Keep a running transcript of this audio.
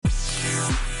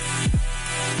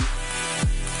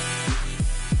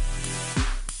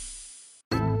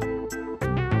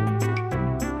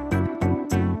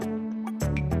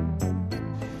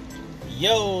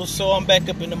Yo, so I'm back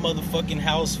up in the motherfucking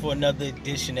house for another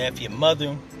edition of Your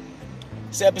Mother.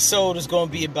 This episode is going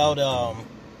to be about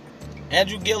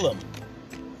Andrew Gillum,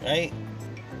 right?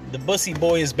 The Bussy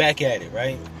boy is back at it,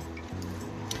 right?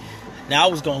 Now, I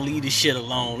was going to leave this shit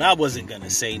alone. I wasn't going to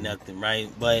say nothing, right?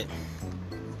 But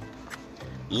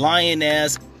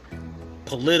lying-ass,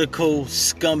 political,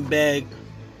 scumbag,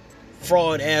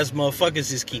 fraud-ass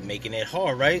motherfuckers just keep making it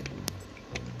hard, right?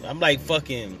 I'm like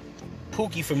fucking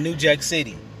Pookie from New Jack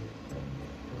City.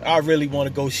 I really want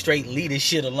to go straight and leave this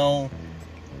shit alone.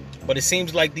 But it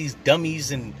seems like these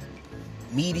dummies in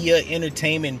media,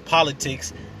 entertainment,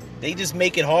 politics, they just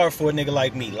make it hard for a nigga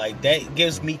like me. Like, that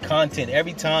gives me content.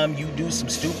 Every time you do some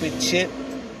stupid shit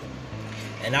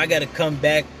and I gotta come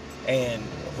back and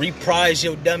reprise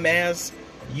your dumb ass,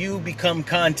 you become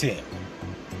content.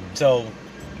 So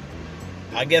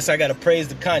I guess I gotta praise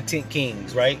the content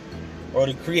kings, right? Or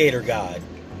the creator god,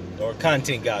 or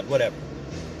content god, whatever,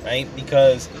 right?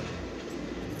 Because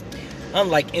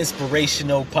unlike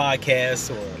inspirational podcasts,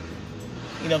 or,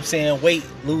 you know what I'm saying, weight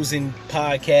losing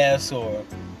podcasts, or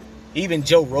even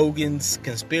Joe Rogan's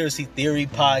conspiracy theory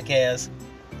podcast,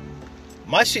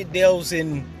 my shit delves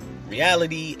in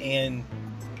reality and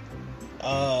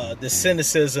the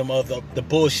cynicism of the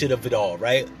bullshit of it all,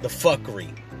 right? The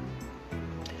fuckery.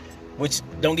 Which,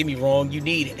 don't get me wrong, you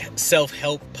need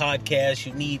self-help podcasts.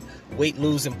 You need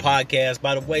weight-losing podcasts.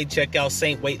 By the way, check out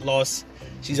Saint Weight Loss.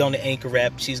 She's on the Anchor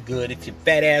app. She's good. If your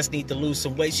fat ass need to lose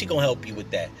some weight, she gonna help you with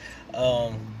that.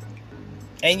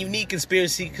 And you need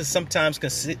conspiracy, because sometimes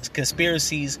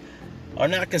conspiracies are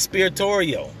not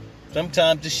conspiratorial.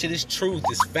 Sometimes this shit is truth.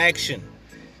 It's faction.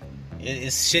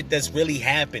 It's shit that's really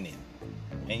happening.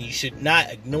 And you should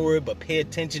not ignore it, but pay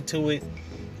attention to it.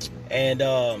 And,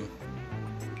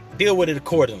 deal with it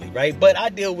accordingly, right? But I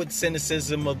deal with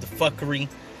cynicism of the fuckery.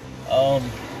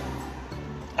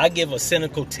 I give a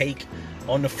cynical take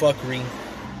on the fuckery.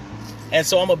 And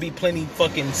so I'm gonna be plenty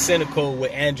fucking cynical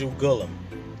with Andrew Gillum.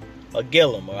 Or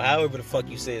Gillum, or however the fuck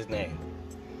you say his name.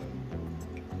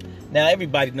 Now,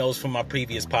 everybody knows from my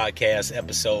previous podcast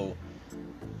episode,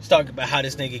 let's talk about how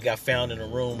this nigga got found in a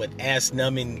room with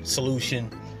ass-numbing solution,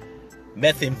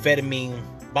 methamphetamine,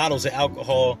 bottles of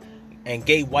alcohol, and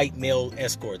gay white male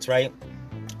escorts, right?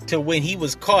 Till when he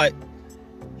was caught,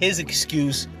 his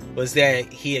excuse was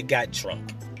that he had got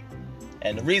drunk.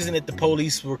 And the reason that the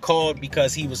police were called,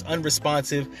 because he was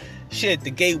unresponsive. Shit,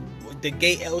 the gay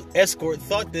escort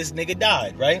thought this nigga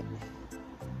died, right?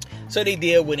 So they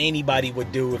did what anybody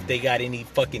would do if they got any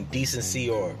fucking decency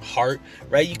or heart,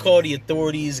 right? You call the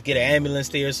authorities, get an ambulance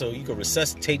there so you can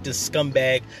resuscitate this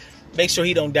scumbag. Make sure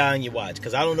he don't die on your watch.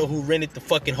 Because I don't know who rented the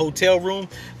fucking hotel room,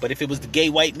 but if it was the gay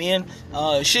white man,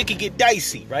 shit could get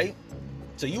dicey, right?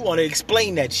 So you want to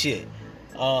explain that shit.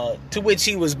 To which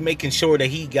he was making sure that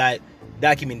he got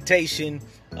documentation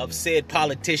of said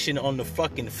politician on the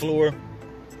fucking floor.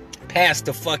 Passed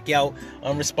the fuck out,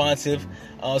 unresponsive.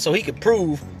 So he could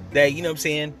prove that, you know what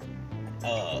I'm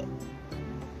saying,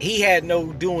 he had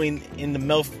no doing in the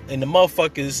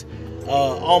motherfuckers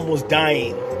almost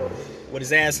dying with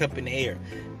his ass up in the air.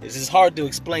 It's just hard to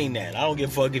explain that. I don't give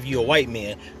a fuck if you're a white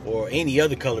man or any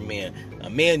other color man. A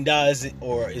man dies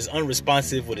or is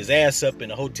unresponsive with his ass up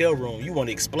in a hotel room. You want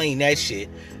to explain that shit.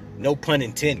 No pun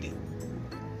intended.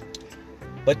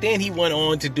 But then he went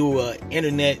on to do an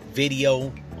internet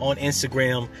video on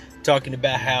Instagram talking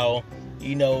about how,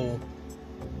 you know,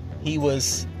 he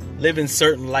was living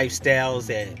certain lifestyles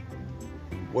that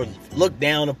were looked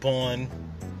down upon.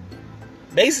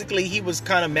 Basically, he was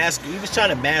kind of he was trying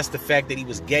to mask the fact that he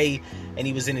was gay, and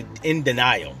he was in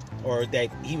denial, or that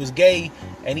he was gay,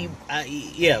 and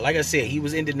like I said, he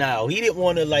was in denial. He didn't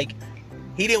want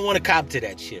to cop to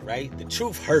that shit, right? The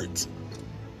truth hurts.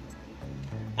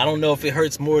 I don't know if it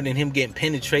hurts more than him getting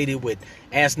penetrated with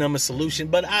ass-numbing solution,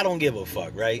 but I don't give a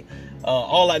fuck, right?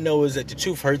 All I know is that the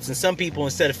truth hurts, and some people,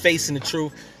 instead of facing the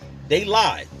truth, they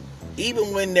lie,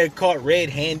 even when they're caught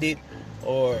red-handed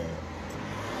or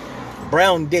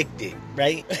brown dicked,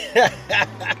 right?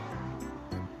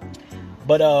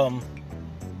 But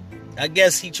I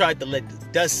guess he tried to let the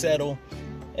dust settle,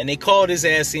 and they called his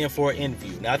ass in for an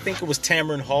interview. Now, I think it was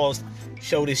Tamron Hall's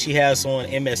show that she has on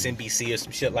MSNBC or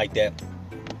some shit like that.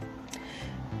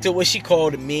 To what she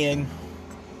called him in,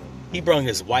 he brung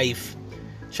his wife,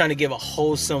 trying to give a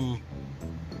wholesome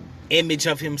image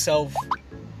of himself.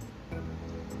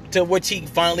 To which he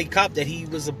finally copped that he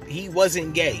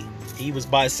wasn't gay. He was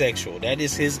bisexual. That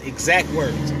is his exact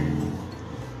words.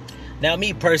 Now,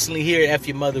 me personally here at F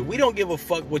Your Mother, we don't give a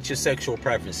fuck what your sexual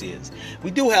preference is.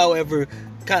 We do, however,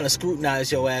 kind of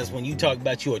scrutinize your ass when you talk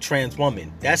about you a trans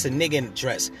woman. That's a nigga in a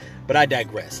dress. But I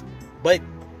digress. But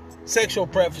sexual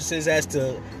preferences as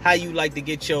to how you like to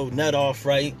get your nut off,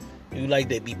 right? You like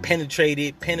to be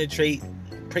penetrate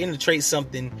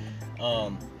something,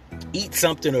 eat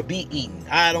something, or be eaten.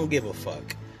 I don't give a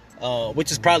fuck.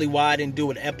 Which is probably why I didn't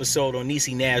do an episode on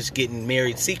Niecy Nash getting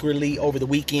married secretly over the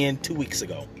weekend 2 weeks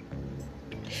ago.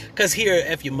 Because here at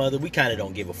F Your Mother, we kind of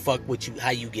don't give a fuck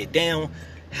how you get down.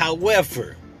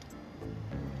 However,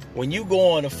 when you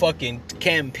go on a fucking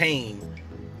campaign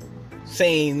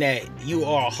saying that you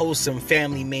are a wholesome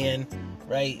family man,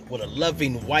 right, with a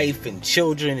loving wife and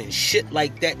children and shit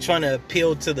like that, trying to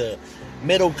appeal to the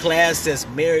middle class that's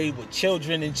married with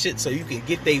children and shit so you can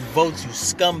get their votes, you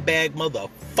scumbag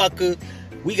motherfucker,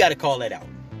 we got to call that out.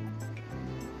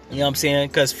 You know what I'm saying?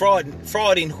 Because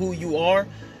fraud in who you are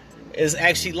is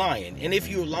actually lying. And if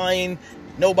you're lying,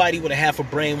 nobody with a half a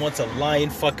brain wants a lying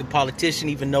fucking politician,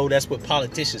 even though that's what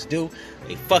politicians do.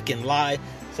 They fucking lie.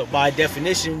 So by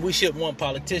definition, we shouldn't want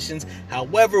politicians.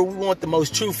 However, we want the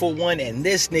most truthful one, and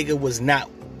this nigga was not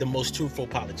the most truthful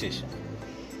politician.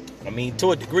 I mean,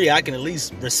 to a degree, I can at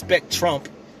least respect Trump.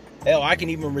 Hell, I can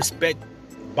even respect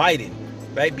Biden,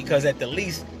 right? Because at the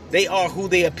least, they are who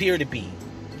they appear to be.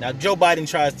 Now, Joe Biden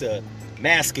tries to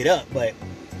mask it up, but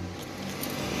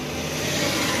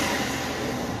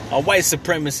a white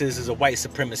supremacist is a white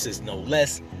supremacist, no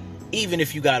less. Even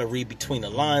if you got to read between the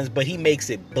lines, but he makes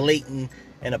it blatant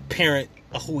and apparent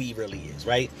of who he really is,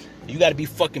 right? You got to be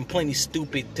fucking plenty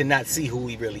stupid to not see who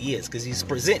he really is, because he's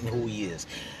presenting who he is.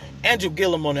 Andrew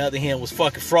Gillum, on the other hand, was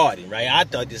fucking frauding, right? I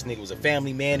thought this nigga was a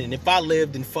family man, and if I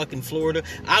lived in fucking Florida,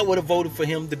 I would have voted for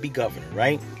him to be governor,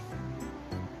 right?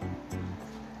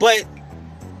 But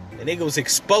the nigga was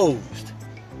exposed.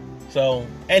 So,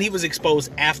 and he was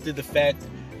exposed after the fact.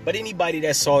 But anybody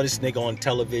that saw this nigga on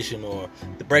television or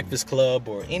The Breakfast Club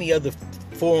or any other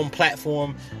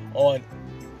platform on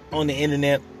the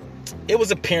internet, it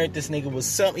was apparent this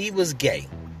nigga he was gay.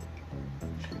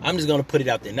 I'm just going to put it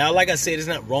out there. Now, like I said, it's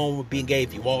not wrong with being gay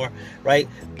if you are, right?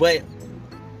 But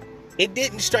it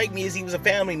didn't strike me as he was a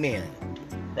family man,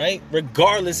 right?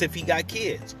 Regardless if he got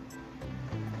kids.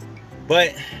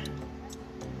 But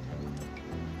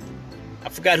I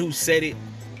forgot who said it,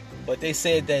 but they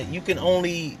said that you can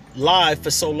only lie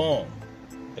for so long.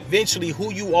 Eventually,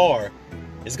 who you are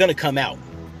is going to come out.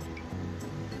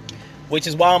 Which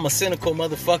is why I'm a cynical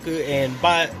motherfucker, and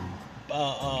by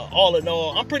all in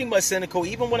all, I'm pretty much cynical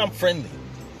even when I'm friendly,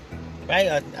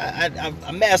 right?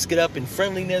 I mask it up in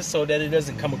friendliness so that it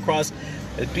doesn't come across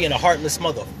as being a heartless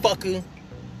motherfucker,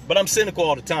 but I'm cynical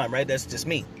all the time, right? That's just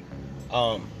me.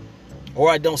 Or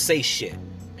I don't say shit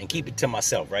and keep it to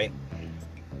myself, right?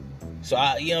 So,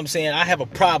 you know what I'm saying? I have a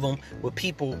problem with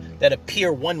people that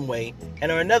appear one way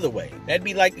and are another way. That'd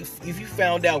be like if you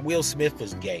found out Will Smith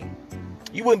was gay.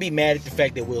 You wouldn't be mad at the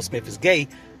fact that Will Smith is gay.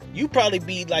 You'd probably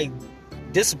be like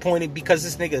disappointed because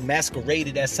this nigga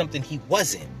masqueraded as something he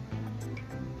wasn't.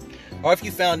 Or if you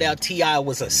found out T.I.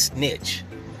 was a snitch,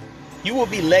 you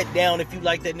would be let down if you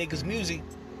like that nigga's music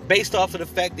based off of the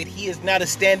fact that he is not a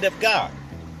stand-up guy.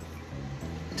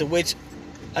 To which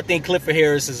I think Clifford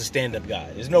Harris is a stand-up guy.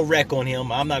 There's no wreck on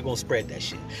him. I'm not going to spread that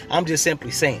shit. I'm just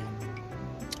simply saying.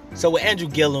 So with Andrew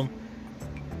Gillum,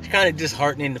 it's kind of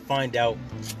disheartening to find out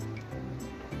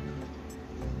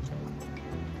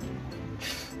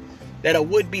that a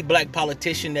would-be black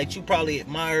politician that you probably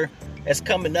admire as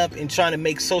coming up and trying to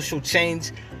make social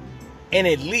change in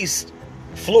at least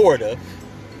Florida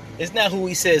is not who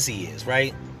he says he is,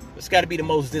 right? It's got to be the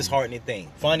most disheartening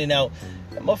thing. Finding out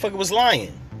that motherfucker was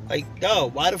lying. Like,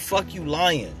 dog, why the fuck you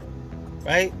lying?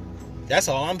 Right? That's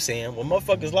all I'm saying. When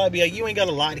motherfuckers lie, be like, you ain't got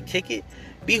to lie to kick it.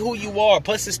 Be who you are.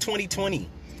 Plus, it's 2020.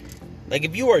 Like,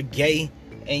 if you are gay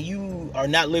and you are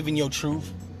not living your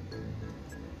truth,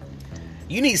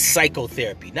 you need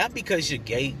psychotherapy. Not because you're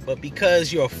gay, but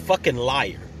because you're a fucking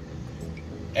liar.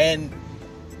 And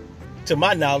to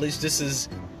my knowledge, this is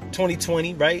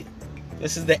 2020, right?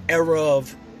 This is the era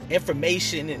of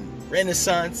information and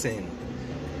renaissance and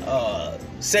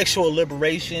sexual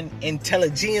liberation,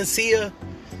 intelligentsia.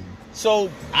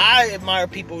 So I admire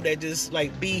people that just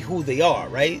like be who they are,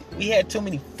 right? We had too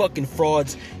many fucking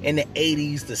frauds in the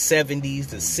 80s, the 70s,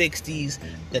 the 60s,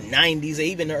 the 90s, or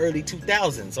even the early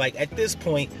 2000s. Like at this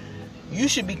point, you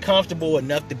should be comfortable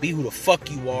enough to be who the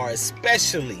fuck you are,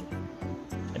 especially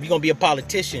if you're gonna be a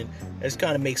politician that's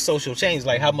kind of make social change.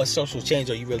 Like, how much social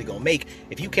change are you really gonna make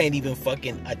if you can't even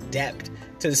fucking adapt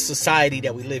to the society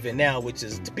that we live in now, which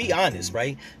is, to be honest,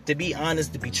 right? To be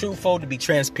honest, to be truthful, to be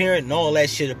transparent, and all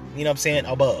that shit, you know what I'm saying,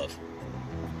 above.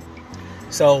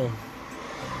 So,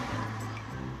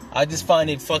 I just find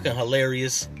it fucking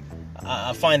hilarious.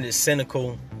 I find it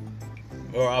cynical,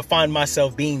 or I find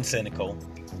myself being cynical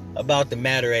about the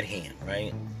matter at hand,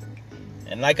 right?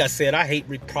 And like I said, I hate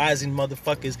reprising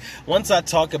motherfuckers. Once I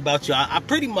talk about you, I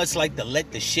pretty much like to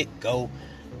let the shit go.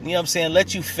 You know what I'm saying?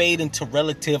 Let you fade into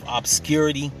relative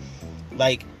obscurity.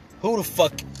 Like, who the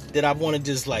fuck did I want to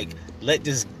just like let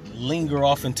this linger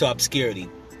off into obscurity?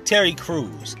 Terry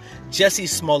Crews, Jussie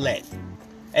Smollett,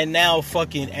 and now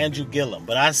fucking Andrew Gillum.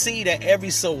 But I see that every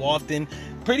so often,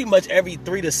 pretty much every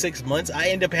 3 to 6 months, I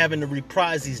end up having to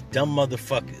reprise these dumb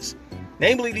motherfuckers.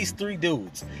 Namely, these 3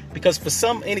 dudes. Because for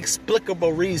some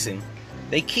inexplicable reason,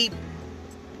 they keep,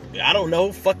 I don't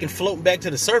know, fucking floating back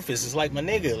to the surface. It's like, my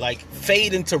nigga, like,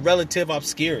 fade into relative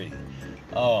obscurity.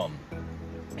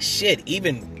 Shit,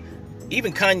 even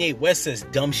Kanye West says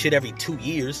dumb shit every 2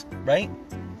 years, right?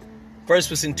 First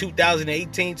was in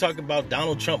 2018 talking about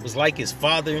Donald Trump was like his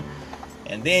father.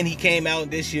 And then he came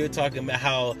out this year talking about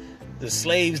how the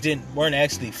slaves weren't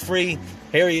actually free.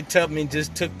 Harriet Tubman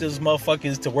just took those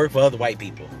motherfuckers to work for other white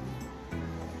people.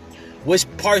 Which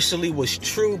partially was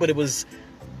true, but it was,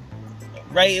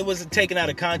 right, it wasn't taken out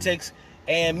of context.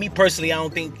 And me personally, I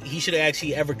don't think he should have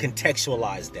actually ever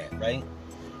contextualized that, right?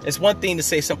 It's one thing to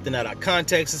say something out of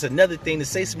context. It's another thing to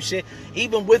say some shit,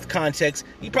 even with context,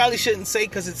 you probably shouldn't say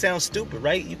because it sounds stupid,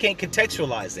 right? You can't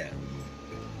contextualize that.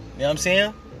 You know what I'm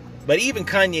saying? But even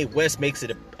Kanye West makes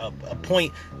it a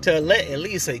point to let at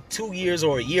least 2 years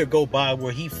or a year go by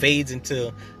where he fades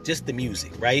into just the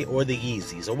music, right? Or the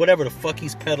Yeezys, or whatever the fuck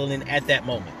he's peddling at that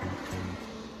moment.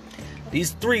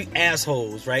 These 3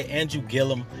 assholes, right? Andrew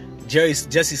Gillum,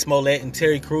 Jussie Smollett, and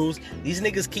Terry Crews. These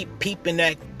niggas keep peeping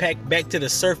that back to the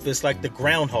surface like the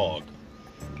groundhog.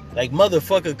 Like,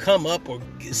 motherfucker, come up or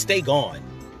stay gone.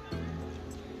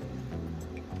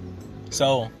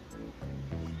 So,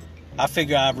 I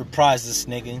figure I'd reprise this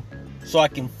nigga so I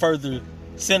can further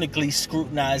cynically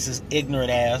scrutinize his ignorant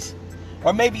ass.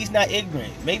 Or maybe he's not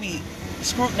ignorant. Maybe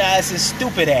scrutinize his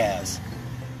stupid ass.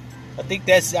 I think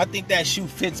that shoe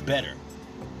fits better.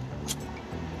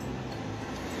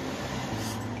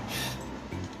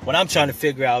 What I'm trying to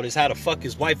figure out is how the fuck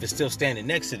his wife is still standing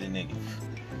next to the nigga.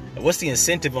 And what's the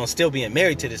incentive on still being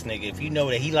married to this nigga if you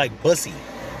know that he like Bussy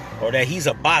or that he's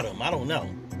a bottom? I don't know.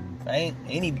 Right?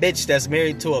 Any bitch that's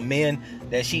married to a man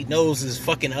that she knows is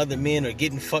fucking other men or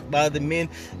getting fucked by other men,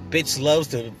 bitch loves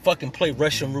to fucking play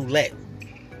Russian roulette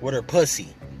with her pussy.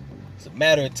 It's a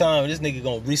matter of time. This nigga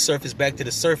gonna resurface back to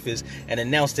the surface and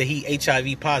announce that he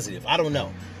HIV positive. I don't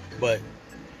know. But,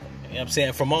 you know what I'm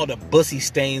saying? From all the Bussy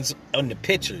stains on the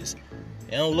pictures,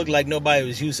 it don't look like nobody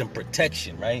was using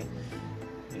protection, right?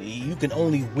 You can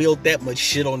only wield that much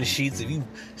shit on the sheets if you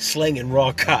slinging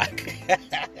raw cock.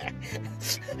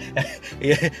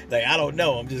 Yeah, like, I don't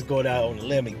know. I'm just going out on a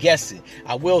limb and guessing.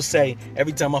 I will say,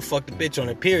 every time I fucked a bitch on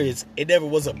her periods, it never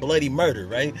was a bloody murder,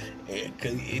 right?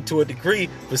 To a degree,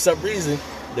 for some reason,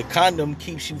 the condom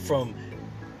keeps you from,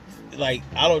 like,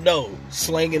 I don't know,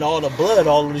 slinging all the blood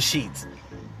all over the sheets.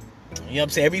 You know what I'm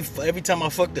saying? Every time I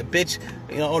fucked a bitch,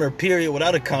 you know, on her period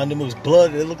without a condom, it was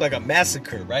blood. It looked like a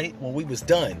massacre, right? When we was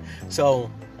done. So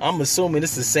I'm assuming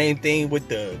it's the same thing with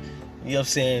the, you know what I'm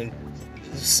saying,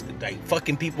 like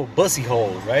fucking people bussy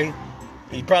hole, right?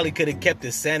 He probably could have kept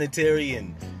it sanitary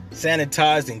and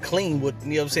sanitized and clean with,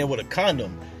 you know what I'm saying, with a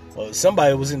condom. Or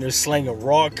somebody was in there slinging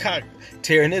raw cock,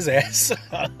 tearing his ass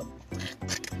up.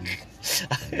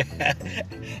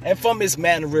 And from his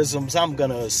mannerisms, I'm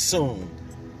gonna assume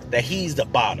that he's the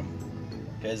bottom,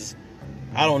 because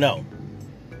I don't know,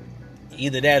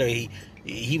 either that or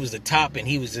he was the top and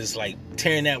he was just like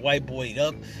tearing that white boy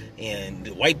up and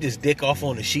wiped his dick off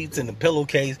on the sheets and the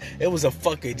pillowcase. It was a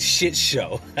fucking shit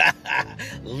show.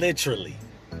 Literally.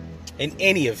 In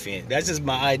any event, that's just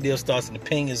my ideal thoughts and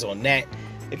opinions on that.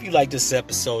 If you like this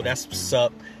episode, that's what's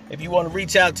up. If you want to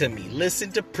reach out to me,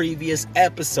 listen to previous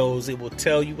episodes. It will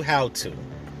tell you how to.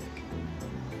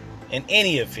 In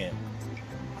any event,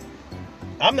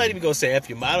 I'm not even gonna say F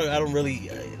your mother. I don't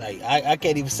really like. I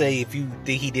can't even say if you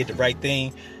think he did the right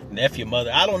thing and F your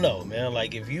mother. I don't know, man.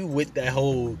 Like, if you with that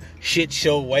whole shit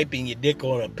show, wiping your dick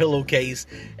on a pillowcase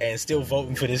and still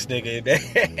voting for this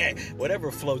nigga,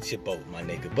 whatever floats your boat, my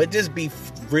nigga. But just be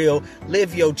real,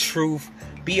 live your truth,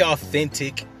 be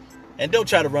authentic, and don't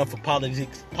try to run for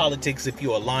politics if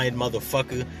you're a lying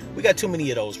motherfucker. We got too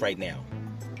many of those right now.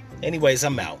 Anyways,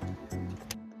 I'm out.